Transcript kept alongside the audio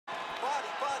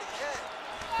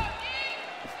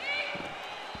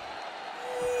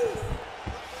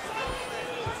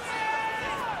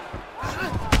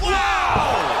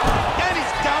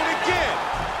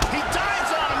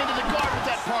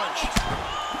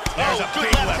Good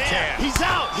big left hand. He's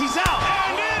out. He's out.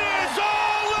 And it is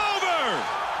all over.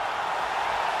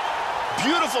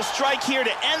 Beautiful strike here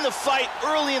to end the fight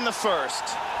early in the first.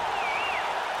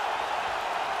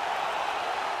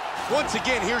 Once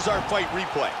again, here's our fight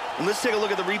replay. And let's take a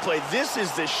look at the replay. This is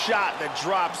the shot that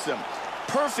drops him.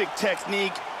 Perfect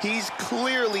technique. He's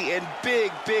clearly in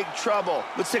big, big trouble.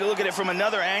 Let's take a look at it from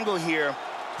another angle here.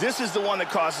 This is the one that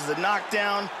causes the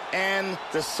knockdown and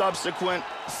the subsequent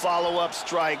follow-up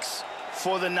strikes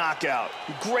for the knockout.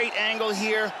 Great angle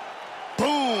here.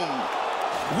 Boom!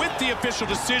 With the official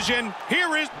decision,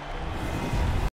 here is...